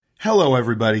Hello,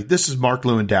 everybody. This is Mark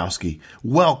Lewandowski.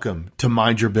 Welcome to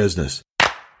Mind Your Business.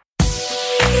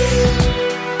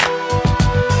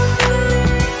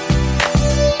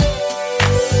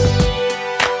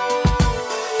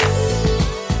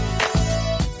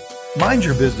 Mind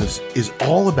Your Business is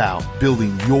all about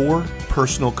building your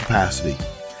personal capacity.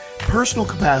 Personal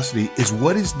capacity is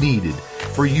what is needed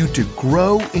for you to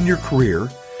grow in your career,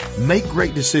 make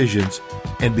great decisions,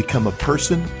 and become a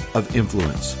person of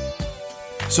influence.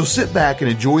 So sit back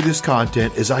and enjoy this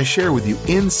content as I share with you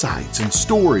insights and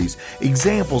stories,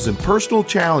 examples, and personal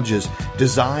challenges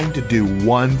designed to do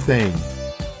one thing: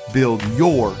 build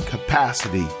your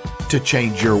capacity to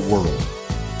change your world.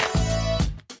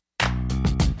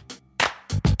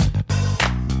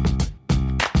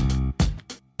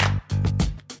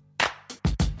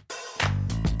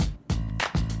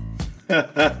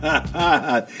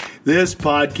 This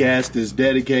podcast is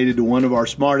dedicated to one of our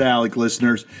Smart Alec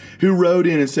listeners who wrote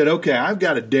in and said, okay, I've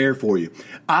got a dare for you.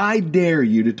 I dare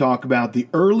you to talk about the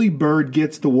early bird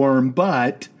gets the worm,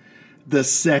 but the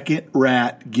second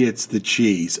rat gets the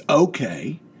cheese.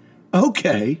 Okay,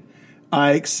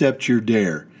 I accept your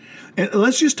dare. And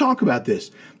let's just talk about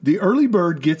this. The early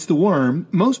bird gets the worm.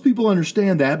 Most people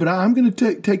understand that, but I'm going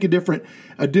to take a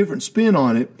different spin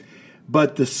on it.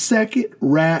 But the second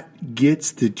rat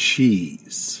gets the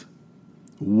cheese.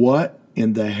 What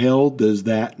in the hell does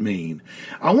that mean?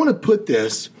 I want to put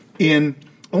this in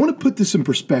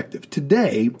perspective.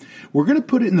 Today, we're going to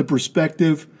put it in the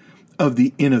perspective of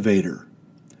the innovator,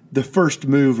 the first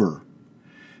mover,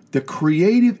 the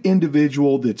creative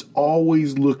individual that's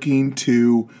always looking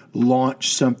to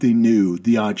launch something new,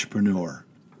 the entrepreneur.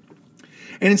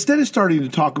 And instead of starting to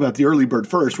talk about the early bird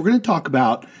first, we're going to talk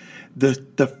about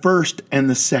the first and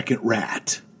the second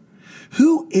rat.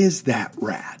 Who is that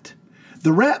rat?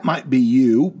 The rat might be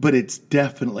you, but it's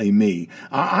definitely me.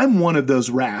 I'm one of those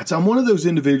rats. I'm one of those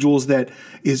individuals that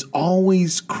is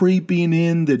always creeping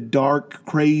in the dark,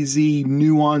 crazy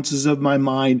nuances of my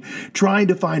mind, trying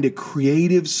to find a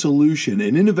creative solution,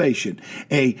 an innovation,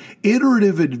 a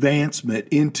iterative advancement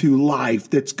into life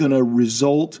that's going to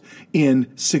result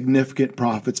in significant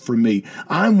profits for me.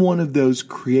 I'm one of those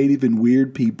creative and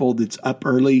weird people that's up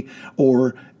early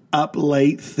or up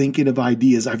late thinking of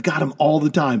ideas. I've got them all the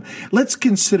time. Let's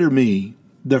consider me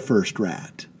the first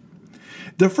rat.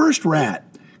 The first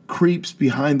rat creeps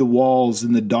behind the walls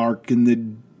in the dark and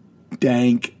the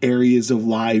dank areas of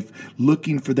life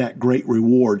looking for that great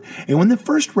reward. And when the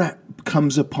first rat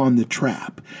comes upon the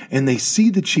trap and they see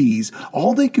the cheese,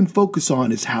 all they can focus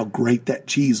on is how great that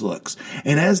cheese looks.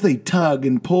 And as they tug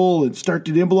and pull and start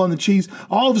to nibble on the cheese,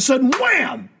 all of a sudden,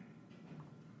 wham!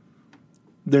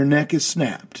 Their neck is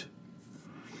snapped.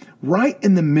 Right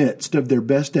in the midst of their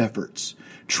best efforts,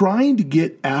 trying to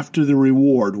get after the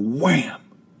reward, wham!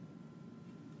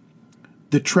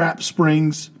 The trap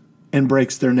springs and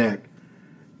breaks their neck,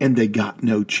 and they got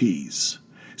no cheese.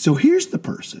 So here's the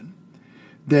person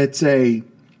that's a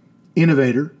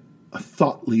innovator, a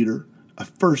thought leader, a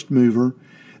first mover,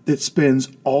 that spends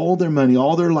all their money,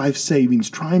 all their life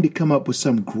savings trying to come up with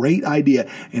some great idea.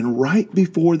 And right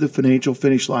before the financial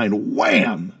finish line,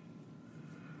 wham!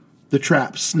 The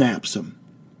trap snaps them.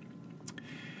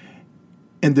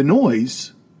 And the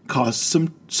noise causes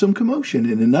some commotion.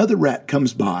 And another rat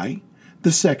comes by,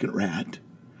 the second rat.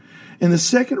 And the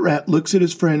second rat looks at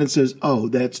his friend and says, oh,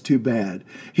 that's too bad.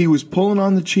 He was pulling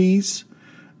on the cheese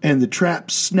and the trap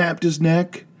snapped his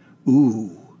neck.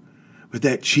 Ooh. But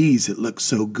that cheese, it looks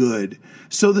so good.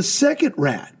 So the second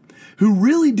rat, who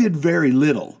really did very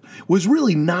little, was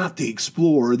really not the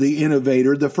explorer, the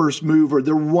innovator, the first mover,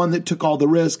 the one that took all the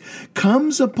risk,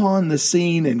 comes upon the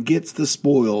scene and gets the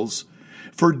spoils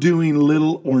for doing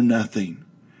little or nothing.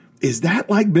 Is that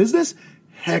like business?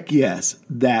 Heck yes,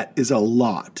 that is a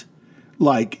lot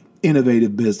like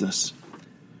innovative business.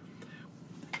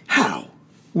 How?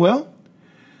 Well,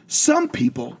 some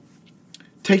people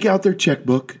take out their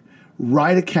checkbook,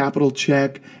 write a capital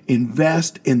check,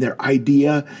 invest in their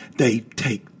idea. They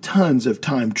take tons of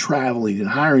time traveling and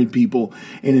hiring people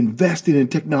and investing in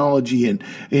technology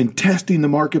and testing the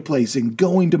marketplace and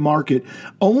going to market,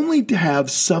 only to have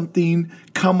something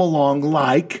come along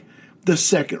like the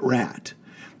second rat.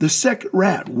 The second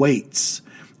rat waits,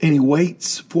 and he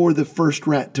waits for the first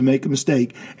rat to make a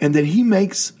mistake, and then he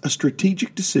makes a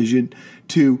strategic decision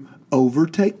to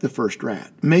overtake the first rat.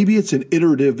 Maybe it's an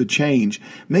iterative change.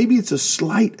 Maybe it's a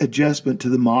slight adjustment to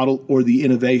the model or the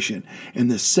innovation, and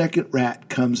the second rat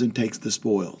comes and takes the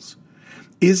spoils.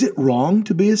 Is it wrong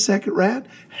to be a second rat?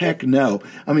 Heck no.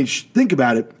 I mean, think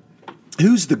about it.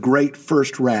 Who's the great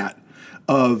first rat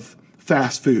of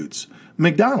fast foods?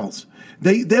 McDonald's.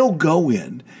 They'll go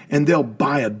in and they'll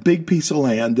buy a big piece of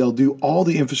land. They'll do all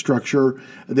the infrastructure.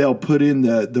 They'll put in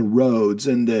the roads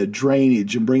and the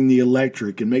drainage and bring the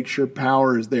electric and make sure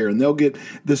power is there. And they'll get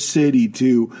the city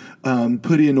to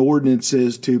put in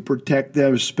ordinances to protect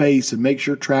their space and make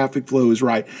sure traffic flow is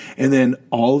right. And then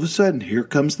all of a sudden, here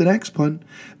comes the next one.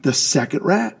 The second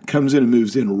rat comes in and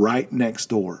moves in right next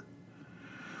door.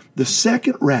 The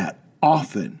second rat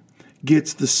often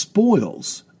gets the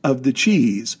spoils of the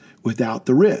cheese without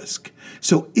the risk.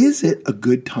 So is it a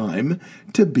good time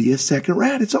to be a second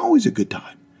rat? It's always a good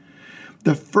time.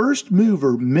 The first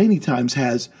mover many times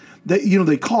has that,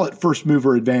 they call it first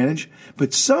mover advantage,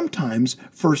 but sometimes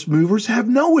first movers have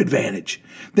no advantage.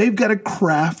 They've got to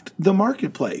craft the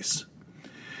marketplace.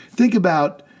 Think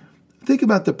about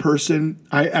the person,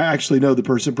 I actually know the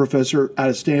person, professor out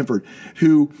of Stanford,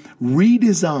 who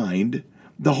redesigned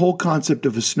the whole concept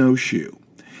of a snowshoe.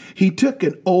 He took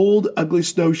an old, ugly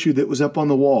snowshoe that was up on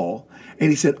the wall, and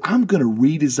he said, I'm going to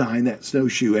redesign that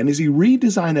snowshoe. And as he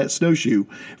redesigned that snowshoe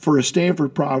for a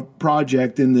Stanford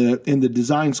project in the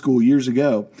design school years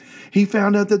ago, he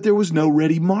found out that there was no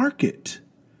ready market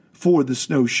for the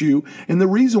snowshoe. And the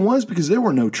reason was because there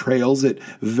were no trails at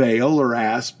Vail or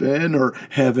Aspen or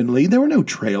Heavenly. There were no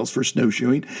trails for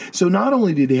snowshoeing. So not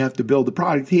only did he have to build the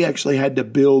product, he actually had to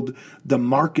build the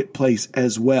marketplace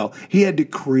as well. He had to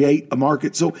create a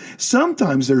market. So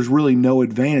sometimes there's really no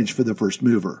advantage for the first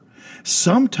mover.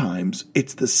 Sometimes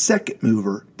it's the second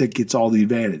mover that gets all the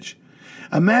advantage.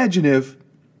 Imagine if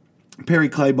Perry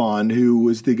Claiborne, who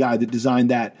was the guy that designed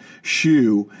that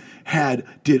shoe,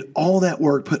 did all that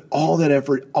work, put all that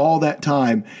effort, all that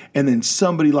time, and then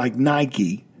somebody like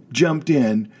Nike jumped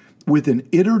in with an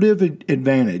iterative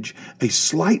advantage, a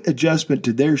slight adjustment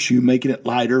to their shoe, making it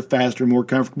lighter, faster, more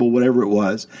comfortable, whatever it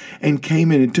was, and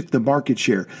came in and took the market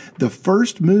share. The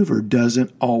first mover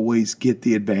doesn't always get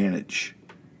the advantage.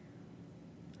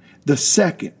 The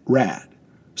second rat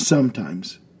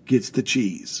sometimes gets the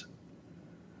cheese.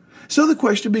 So the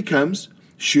question becomes,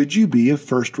 should you be a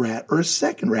first rat or a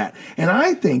second rat? And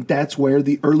I think that's where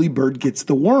the early bird gets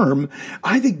the worm.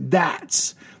 I think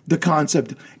that's the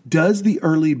concept. Does the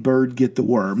early bird get the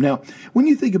worm? Now, when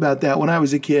you think about that, when I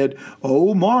was a kid,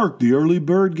 oh, Mark, the early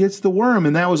bird gets the worm.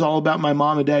 And that was all about my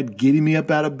mom and dad getting me up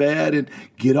out of bed and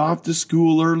get off to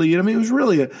school early. I mean, it was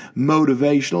really a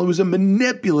motivational. It was a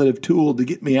manipulative tool to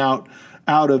get me out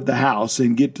of the house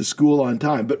and get to school on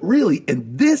time. But really,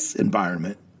 in this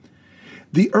environment,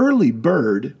 the early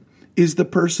bird is the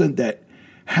person that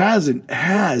has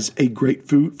a great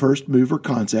first mover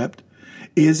concept,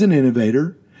 is an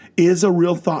innovator, is a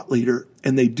real thought leader,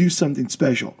 and they do something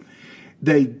special.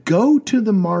 They go to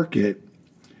the market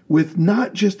with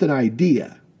not just an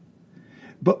idea,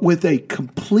 but with a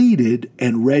completed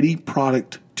and ready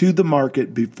product to the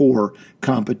market before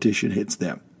competition hits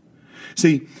them.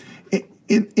 See,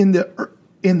 in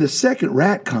the second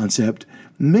rat concept,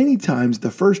 many times the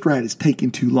first rat is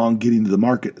taking too long getting to the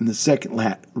market, and the second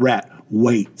rat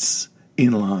waits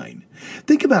in line.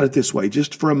 Think about it this way,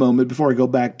 just for a moment before I go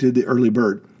back to the early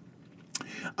bird.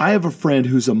 I have a friend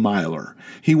who's a miler.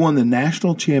 He won the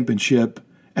national championship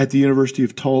at the University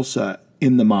of Tulsa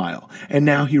in the mile, and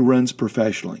now he runs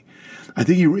professionally. I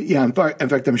think in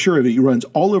fact, I'm sure of it. He runs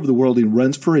all over the world. He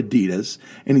runs for Adidas,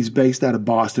 and he's based out of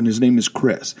Boston. His name is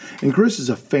Chris. And Chris is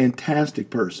a fantastic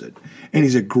person, and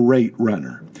he's a great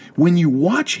runner. When you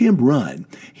watch him run,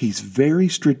 he's very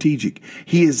strategic.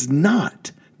 He is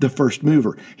not the first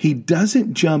mover. He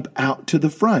doesn't jump out to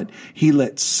the front. He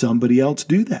lets somebody else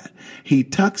do that. He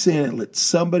tucks in and lets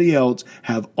somebody else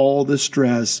have all the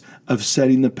stress of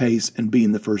setting the pace and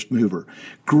being the first mover.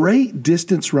 Great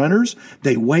distance runners,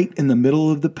 they wait in the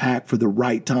middle of the pack for the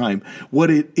right time.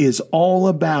 What it is all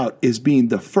about is being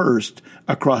the first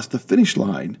across the finish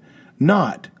line,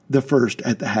 not the first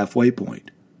at the halfway point.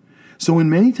 So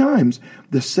in many times,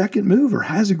 the second mover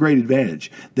has a great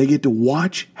advantage. They get to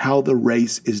watch how the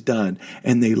race is done,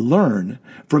 and they learn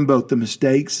from both the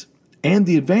mistakes and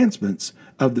the advancements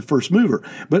of the first mover.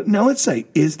 But now let's say,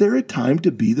 is there a time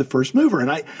to be the first mover?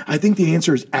 And I think the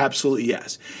answer is absolutely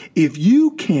yes. If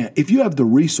you have the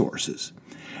resources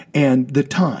and the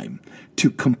time to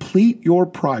complete your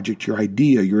project, your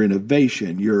idea, your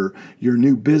innovation, your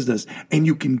new business, and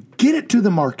you can get it to the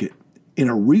market in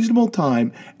a reasonable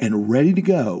time and ready to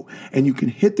go, and you can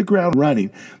hit the ground running,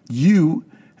 you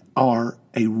are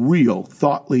a real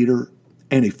thought leader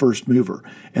and a first mover.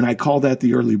 And I call that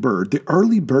the early bird. The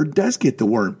early bird does get the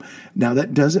worm. Now,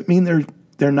 that doesn't mean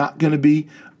they're not going to be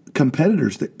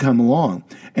competitors that come along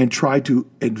and try to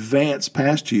advance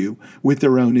past you with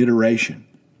their own iteration.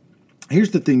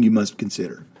 Here's the thing you must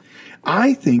consider.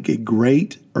 I think a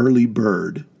great early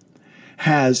bird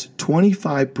has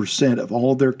 25% of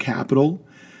all their capital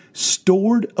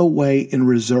stored away in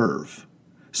reserve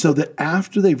so that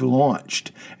after they've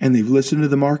launched and they've listened to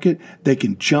the market, they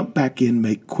can jump back in,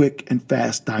 make quick and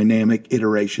fast dynamic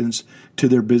iterations to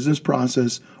their business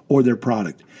process or their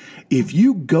product. If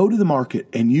you go to the market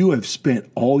and you have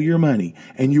spent all your money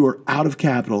and you are out of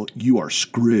capital, you are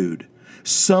screwed.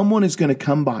 Someone is going to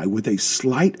come by with a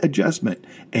slight adjustment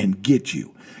and get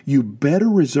you. You better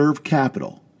reserve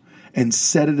capital and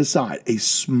set it aside. A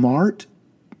smart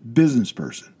business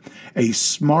person, a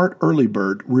smart early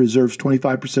bird, reserves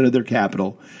 25% of their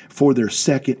capital for their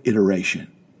second iteration.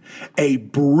 A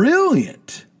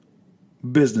brilliant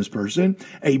business person,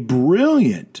 a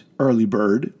brilliant early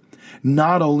bird,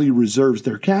 not only reserves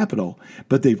their capital,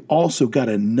 but they've also got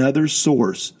another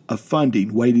source of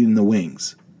funding waiting in the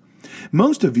wings.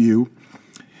 Most of you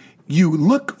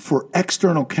look for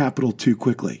external capital too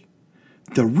quickly.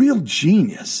 The real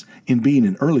genius in being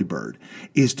an early bird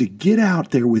is to get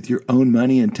out there with your own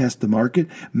money and test the market,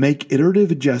 make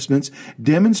iterative adjustments,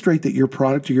 demonstrate that your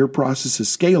product or your process is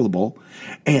scalable,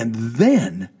 and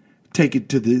then take it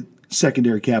to the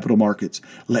secondary capital markets.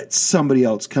 Let somebody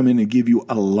else come in and give you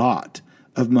a lot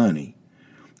of money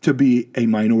to be a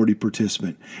minority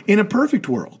participant. In a perfect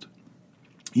world,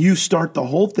 you start the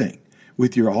whole thing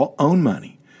with your own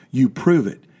money. You prove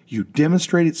it. You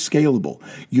demonstrate it's scalable.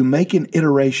 You make an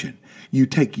iteration. You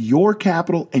take your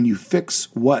capital and you fix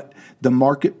what the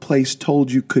marketplace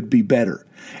told you could be better.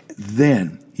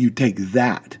 Then you take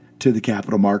that to the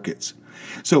capital markets.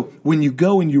 So when you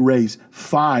go and you raise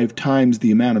 5 times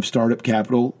the amount of startup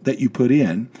capital that you put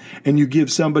in, and you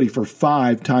give somebody for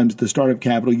 5 times the startup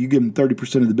capital, you give them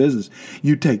 30% of the business,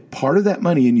 you take part of that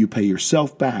money and you pay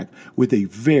yourself back with a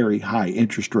very high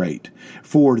interest rate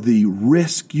for the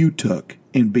risk you took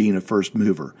in being a first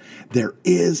mover. There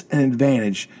is an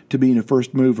advantage to being a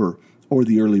first mover or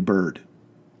the early bird.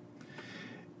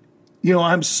 You know,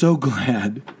 I'm so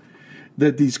glad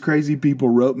that these crazy people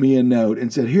wrote me a note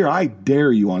and said, here, I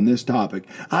dare you on this topic.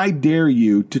 I dare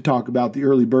you to talk about the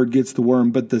early bird gets the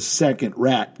worm, but the second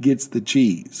rat gets the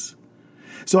cheese.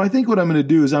 So I think what I'm going to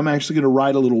do is I'm actually going to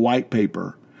write a little white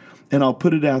paper, and I'll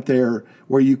put it out there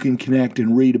where you can connect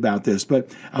and read about this.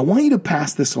 But I want you to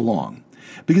pass this along,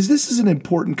 because this is an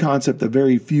important concept that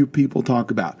very few people talk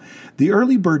about. The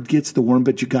early bird gets the worm,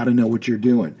 but you got to know what you're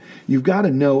doing. You've got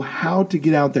to know how to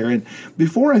get out there. And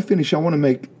before I finish, I want to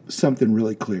make something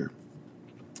really clear.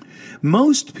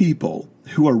 Most people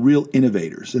who are real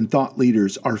innovators and thought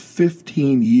leaders are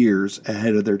 15 years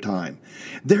ahead of their time.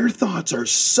 Their thoughts are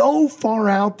so far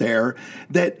out there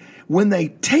that when they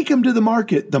take them to the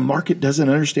market doesn't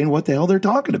understand what the hell they're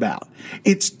talking about.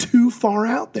 It's too far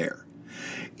out there.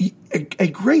 A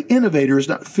great innovator is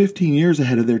not 15 years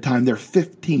ahead of their time. They're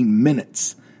 15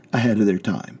 minutes ahead of their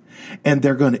time. And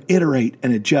they're going to iterate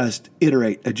and adjust.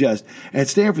 At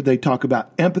Stanford, they talk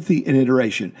about empathy and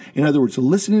iteration. In other words,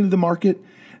 listening to the market,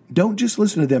 don't just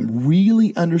listen to them.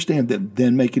 Really understand them,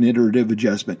 then make an iterative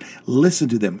adjustment. Listen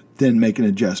to them, then make an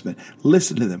adjustment.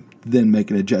 Listen to them, then make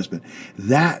an adjustment.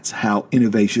 That's how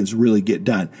innovations really get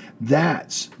done.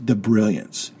 That's the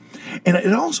brilliance. And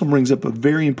it also brings up a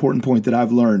very important point that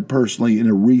I've learned personally in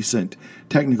a recent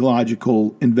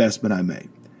technological investment I made.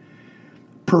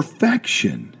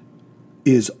 Perfection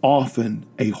is often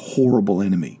a horrible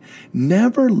enemy.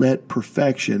 Never let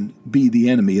perfection be the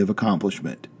enemy of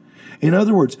accomplishment. In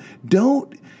other words,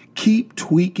 don't keep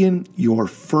tweaking your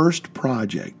first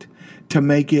project to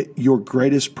make it your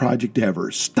greatest project ever.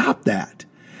 Stop that.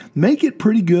 Make it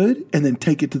pretty good and then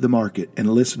take it to the market and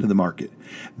listen to the market.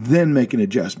 Then make an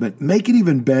adjustment. Make it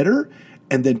even better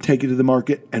and then take it to the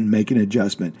market and make an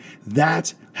adjustment.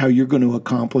 That's how you're going to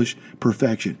accomplish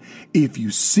perfection. If you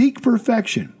seek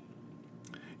perfection,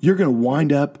 you're going to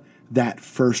wind up that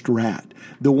first rat.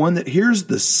 The one that hears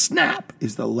the snap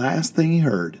is the last thing he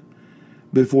heard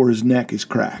before his neck is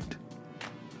cracked.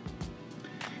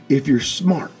 If you're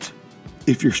smart,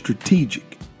 if you're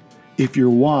strategic, if you're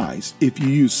wise, if you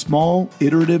use small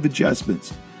iterative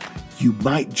adjustments, you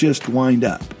might just wind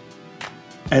up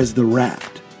as the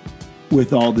rat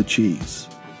with all the cheese.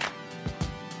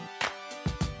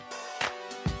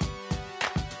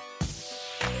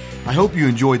 I hope you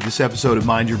enjoyed this episode of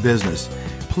Mind Your Business.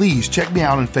 Please check me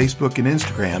out on Facebook and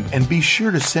Instagram, and be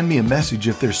sure to send me a message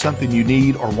if there's something you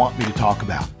need or want me to talk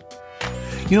about.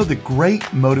 You know, the great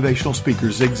motivational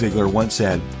speaker Zig Ziglar once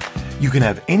said, "You can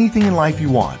have anything in life you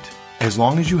want as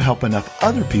long as you help enough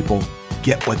other people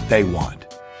get what they want."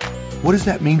 What does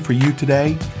that mean for you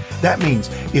today? That means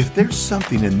if there's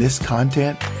something in this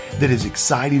content that is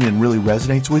exciting and really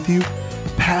resonates with you,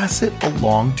 pass it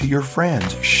along to your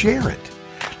friends. Share it.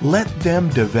 Let them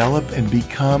develop and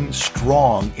become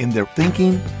strong in their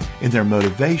thinking, in their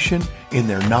motivation, in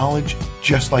their knowledge,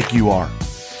 just like you are.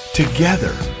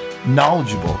 Together,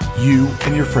 knowledgeable, you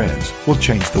and your friends will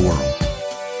change the world.